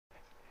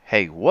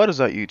Hey, what is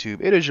up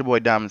YouTube? It is your boy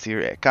Dominzs here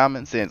at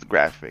Common Sense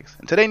Graphics.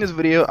 And today in this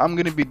video, I'm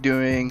going to be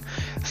doing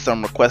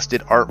some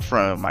requested art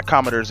from my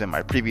commenters in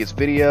my previous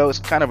video. It's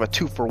kind of a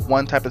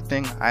 2-for-1 type of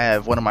thing. I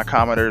have one of my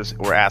commenters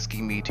were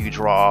asking me to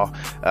draw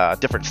a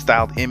different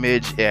styled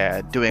image,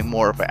 doing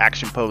more of an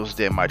action pose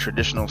than my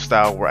traditional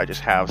style where I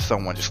just have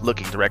someone just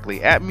looking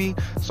directly at me.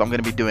 So I'm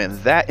going to be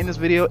doing that in this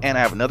video. And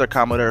I have another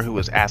commenter who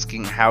was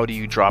asking how do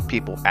you draw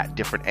people at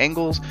different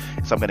angles.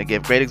 So I'm going to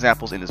give great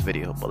examples in this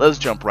video, but let's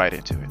jump right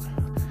into it.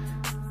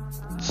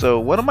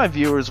 So one of my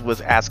viewers was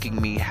asking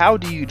me, how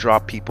do you draw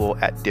people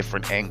at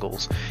different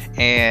angles?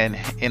 And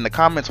in the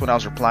comments when I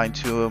was replying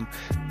to him,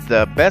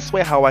 the best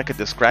way how I could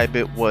describe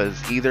it was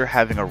either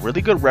having a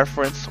really good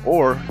reference,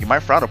 or you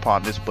might frown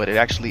upon this, but it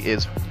actually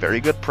is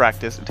very good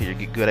practice until you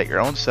get good at your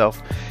own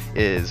self,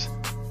 is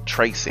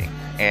tracing.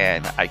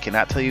 And I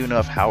cannot tell you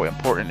enough how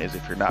important it is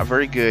if you're not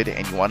very good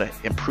and you want to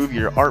improve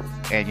your art.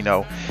 And you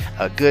know,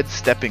 a good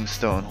stepping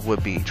stone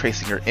would be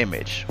tracing your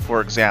image.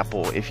 For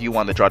example, if you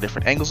want to draw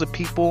different angles of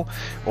people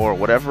or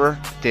whatever,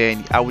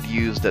 then I would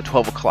use the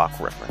 12 o'clock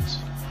reference.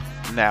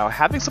 Now,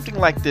 having something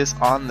like this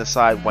on the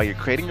side while you're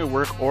creating your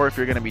work, or if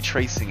you're going to be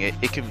tracing it,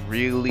 it can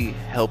really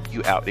help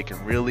you out. It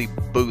can really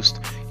boost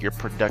your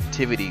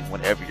productivity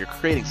whenever you're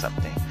creating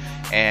something.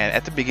 And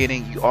at the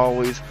beginning, you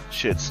always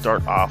should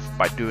start off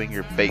by doing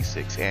your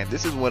basics. And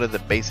this is one of the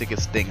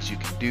basicest things you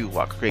can do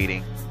while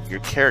creating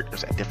your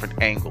characters at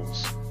different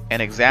angles. An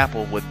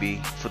example would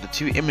be for the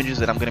two images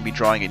that I'm going to be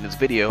drawing in this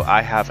video,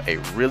 I have a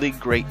really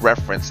great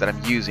reference that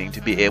I'm using to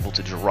be able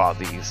to draw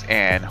these.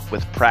 And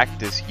with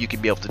practice, you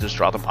can be able to just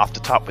draw them off the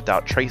top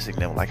without tracing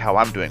them, like how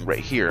I'm doing right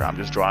here. I'm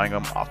just drawing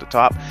them off the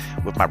top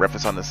with my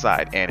reference on the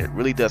side. And it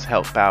really does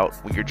help out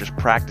when you're just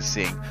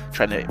practicing,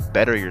 trying to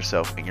better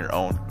yourself in your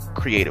own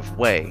creative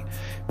way,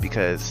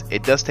 because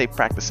it does take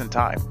practice and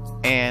time.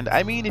 And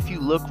I mean, if you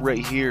look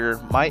right here,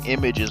 my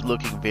image is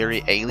looking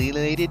very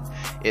alienated.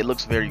 It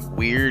looks very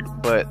weird,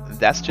 but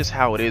that's just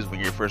how it is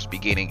when you're first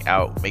beginning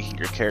out making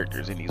your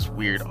characters in these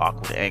weird,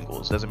 awkward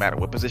angles. Doesn't matter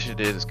what position it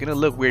is, it's gonna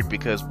look weird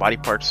because body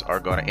parts are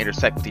gonna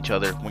intersect with each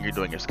other when you're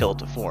doing your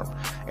skeletal form.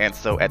 And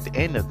so at the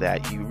end of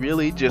that, you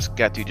really just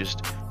got to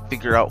just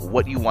figure out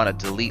what you want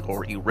to delete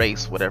or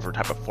erase, whatever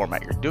type of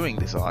format you're doing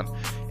this on,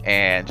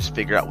 and just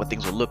figure out what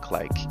things will look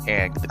like.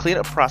 And the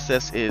cleanup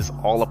process is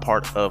all a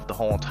part of the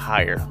whole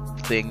entire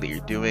thing that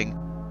you're doing.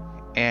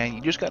 And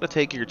you just got to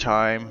take your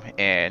time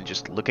and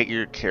just look at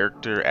your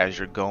character as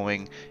you're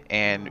going,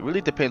 and it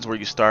really depends where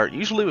you start.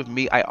 Usually with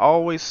me, I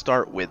always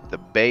start with the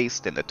base,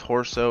 then the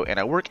torso, and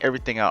I work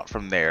everything out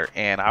from there.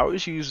 And I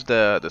always use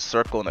the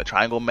circle and the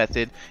triangle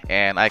method,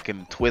 and I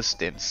can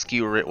twist and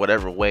skewer it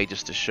whatever way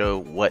just to show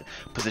what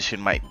position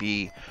might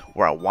be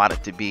where I want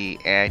it to be.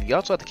 And you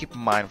also have to keep in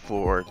mind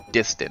for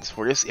distance.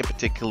 For this in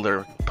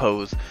particular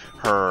pose,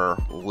 her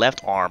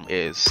left arm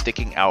is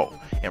sticking out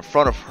in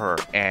front of her,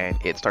 and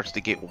it starts to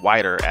get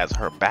wider as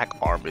her back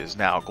arm is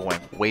now going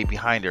way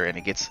behind her, and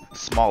it gets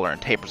smaller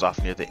and tapers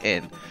off near the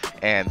end.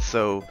 And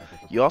so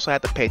you also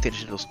have to pay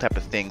attention to those type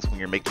of things when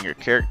you're making your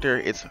character.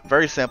 It's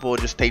very simple,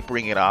 just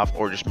tapering it off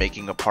or just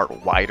making a part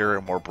wider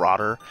and more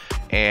broader,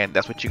 and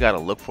that's what you got to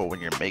look for when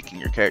you're making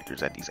your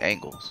characters at these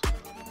angles.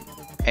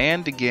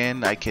 And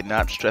again, I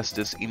cannot stress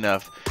this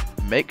enough,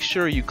 make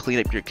sure you clean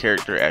up your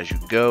character as you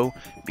go,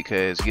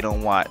 because you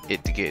don't want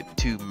it to get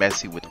too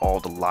messy with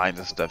all the lines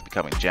and stuff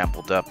becoming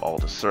jumbled up, all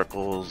the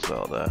circles,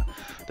 all the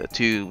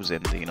tubes,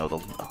 and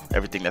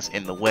everything that's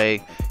in the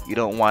way. You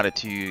don't want it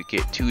to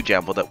get too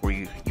jumbled up where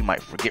you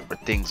might forget where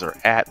things are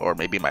at, or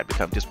maybe it might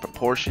become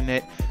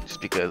disproportionate just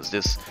because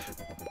this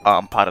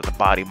part of the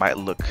body might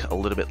look a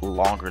little bit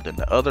longer than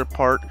the other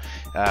part.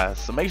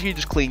 So make sure you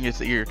just clean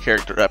your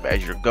character up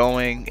as you're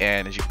going.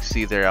 And as you can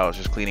see there, I was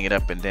just cleaning it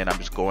up, and then I'm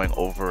just going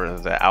over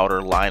the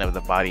outer line of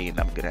the body, and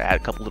I'm gonna add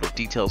a couple little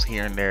details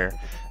here and there,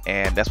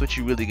 and that's what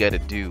you really got to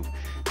do.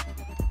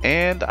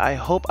 And I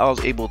hope I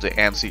was able to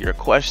answer your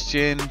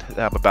question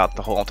about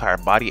the whole entire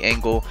body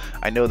angle.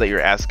 I know that you're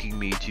asking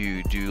me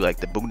to do like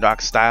the boondock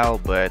style,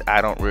 but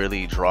I don't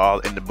really draw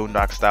in the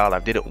boondock style. I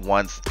did it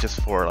once just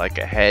for like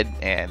a head,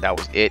 and that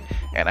was it,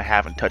 and I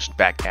haven't touched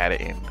back at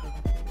it in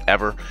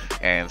ever.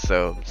 And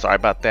so sorry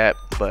about that,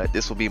 but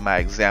this will be my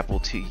example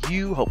to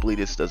you. Hopefully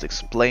this does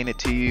explain it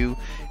to you,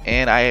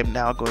 and I am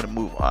now going to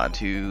move on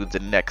to the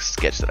next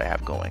sketch that I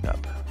have going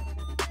up.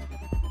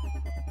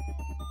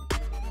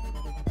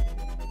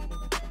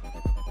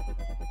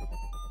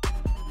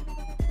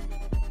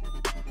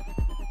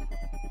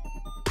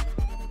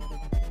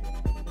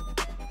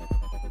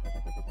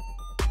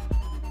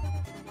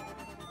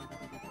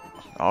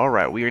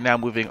 Alright, we are now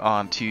moving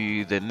on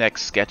to the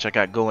next sketch I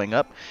got going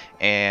up,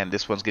 and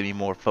this one's going to be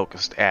more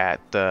focused at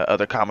the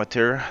other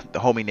commenter, the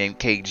homie named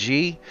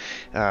KG.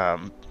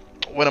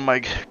 One of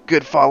my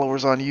good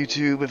followers on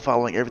YouTube and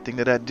following everything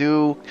that I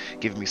do,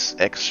 giving me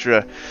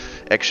extra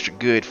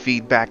good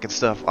feedback and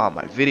stuff on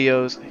my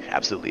videos.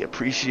 Absolutely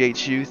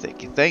appreciate you.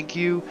 Thank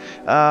you.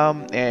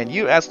 And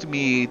you asked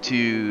me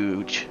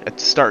to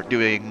start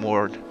doing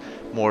more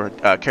more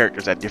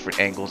characters at different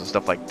angles and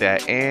stuff like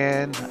that.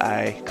 And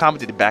I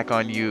commented back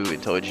on you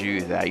and told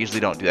you that I usually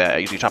don't do that. I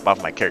usually chop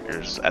off my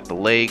characters at the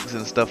legs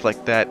and stuff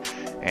like that.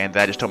 And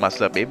I just told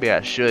myself maybe I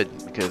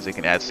should, because it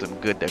can add some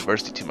good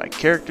diversity to my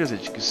characters.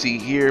 As you can see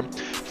here,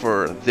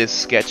 for this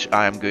sketch,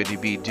 I'm going to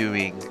be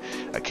doing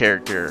a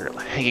character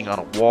hanging on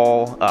a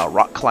wall, a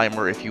rock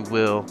climber, if you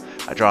will.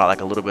 I draw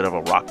like a little bit of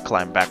a rock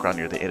climb background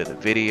near the end of the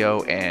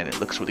video, and it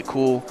looks really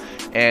cool,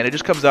 and it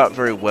just comes out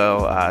very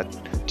well.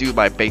 Do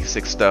my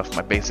basic stuff,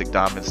 my basic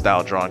Dominzs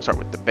style drawing. Start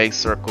with the base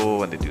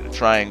circle and then do the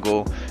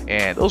triangle,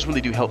 and those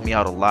really do help me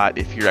out a lot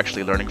if you're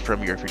actually learning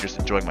from me or if you're just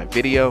enjoying my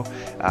video.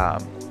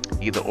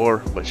 Either or,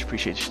 but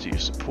appreciate your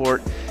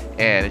support.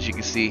 And as you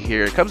can see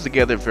here, it comes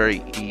together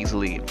very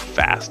easily and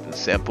fast and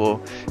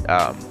simple.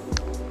 I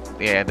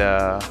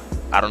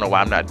don't know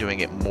why I'm not doing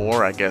it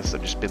more. I guess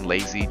I've just been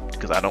lazy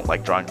because I don't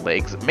like drawing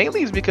legs.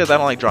 Mainly is because I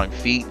don't like drawing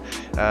feet.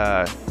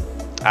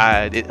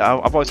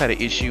 I've always had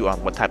an issue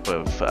on what type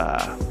of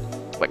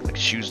like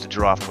shoes to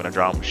draw, if I'm going to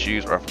draw them with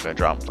shoes or if I'm going to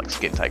draw them with like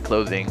skin tight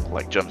clothing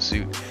like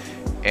jumpsuit,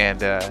 and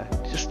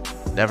just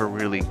never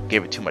really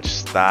gave it too much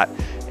thought,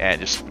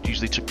 and just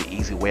usually took the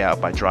easy way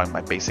out by drawing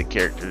my basic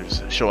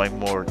characters, showing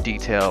more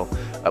detail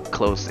up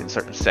close in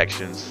certain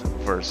sections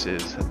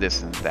versus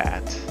this and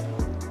that.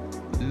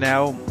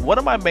 Now, one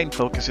of my main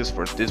focuses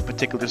for this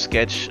particular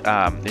sketch,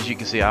 as you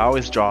can see, I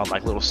always draw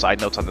like little side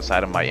notes on the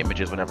side of my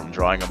images whenever I'm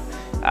drawing them.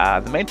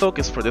 The main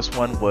focus for this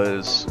one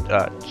was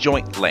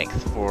joint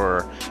length.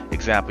 For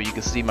example, you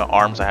can see my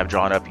arms I have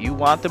drawn up. You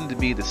want them to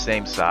be the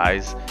same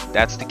size.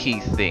 That's the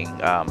key thing,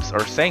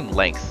 or same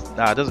length.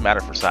 It doesn't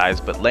matter for size,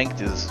 but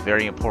length is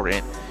very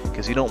important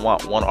because you don't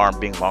want one arm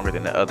being longer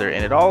than the other,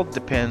 and it all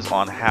depends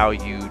on how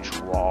you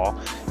draw.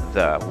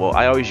 Well,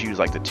 I always use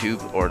like the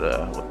tube or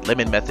the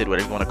lemon method,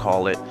 whatever you want to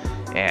call it,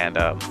 and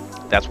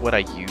that's what I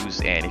use.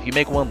 And if you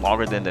make one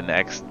longer than the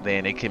next,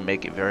 then it can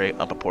make it very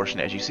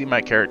unproportionate. As you see, my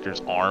character's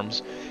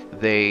arms,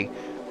 they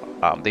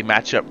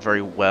match up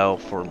very well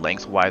for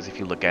lengthwise if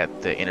you look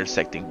at the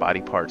intersecting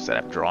body parts that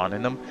I've drawn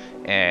in them,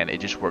 and it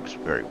just works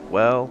very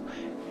well.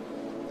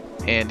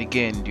 And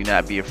again, do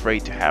not be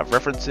afraid to have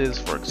references.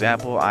 For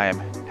example, I am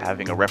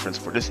having a reference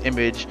for this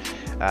image.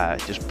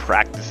 Just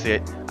practice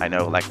it. I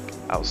know, like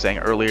I was saying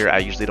earlier, I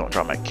usually don't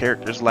draw my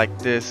characters like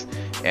this,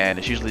 and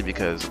it's usually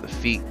because of the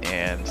feet,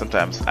 and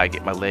sometimes I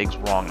get my legs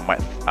wrong.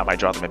 I might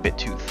draw them a bit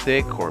too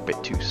thick or a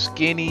bit too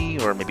skinny,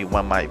 or maybe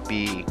one might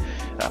be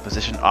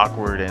positioned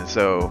awkward, and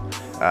so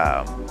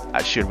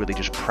I should really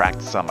just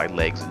practice on my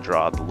legs and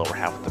draw the lower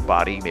half of the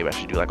body. Maybe I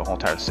should do like a whole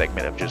entire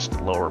segment of just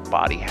lower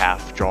body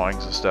half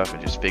drawings and stuff,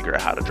 and just figure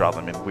out how to draw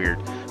them in weird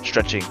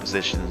stretching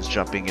positions,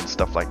 jumping and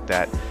stuff like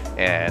that,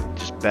 and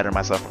just better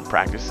myself and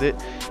practice it.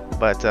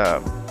 But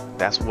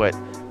that's what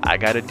I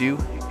gotta do,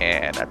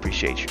 and I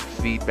appreciate your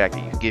feedback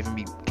that you've given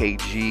me,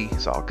 KG.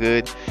 It's all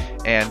good.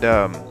 And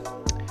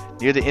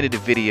near the end of the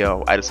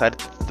video, I decided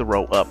to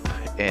throw up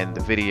in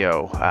the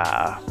video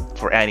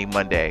for Annie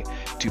Monday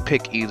to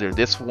pick either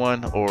this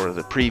one or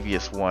the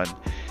previous one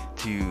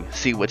to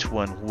see which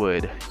one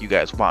would you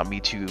guys want me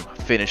to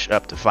finish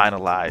up to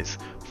finalize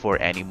for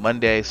Annie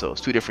Monday. So it's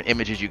two different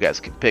images you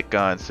guys can pick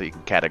on, so you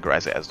can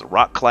categorize it as the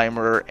rock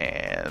climber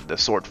and the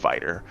sword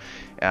fighter.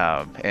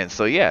 And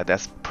so yeah,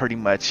 that's pretty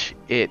much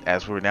it,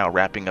 as we're now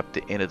wrapping up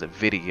the end of the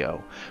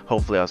video.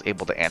 Hopefully I was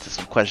able to answer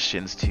some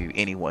questions to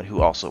anyone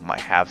who also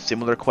might have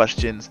similar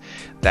questions.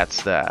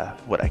 That's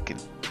what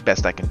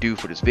best I can do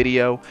for this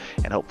video,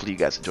 and hopefully you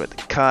guys enjoyed the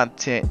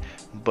content.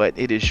 But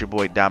it is your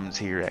boy Dominzs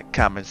here at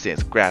Common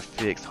Sense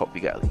Graphics. Hope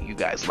you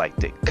guys liked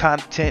the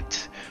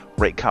content.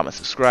 Rate, comment,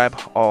 subscribe,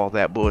 all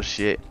that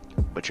bullshit.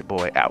 But your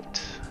boy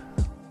out.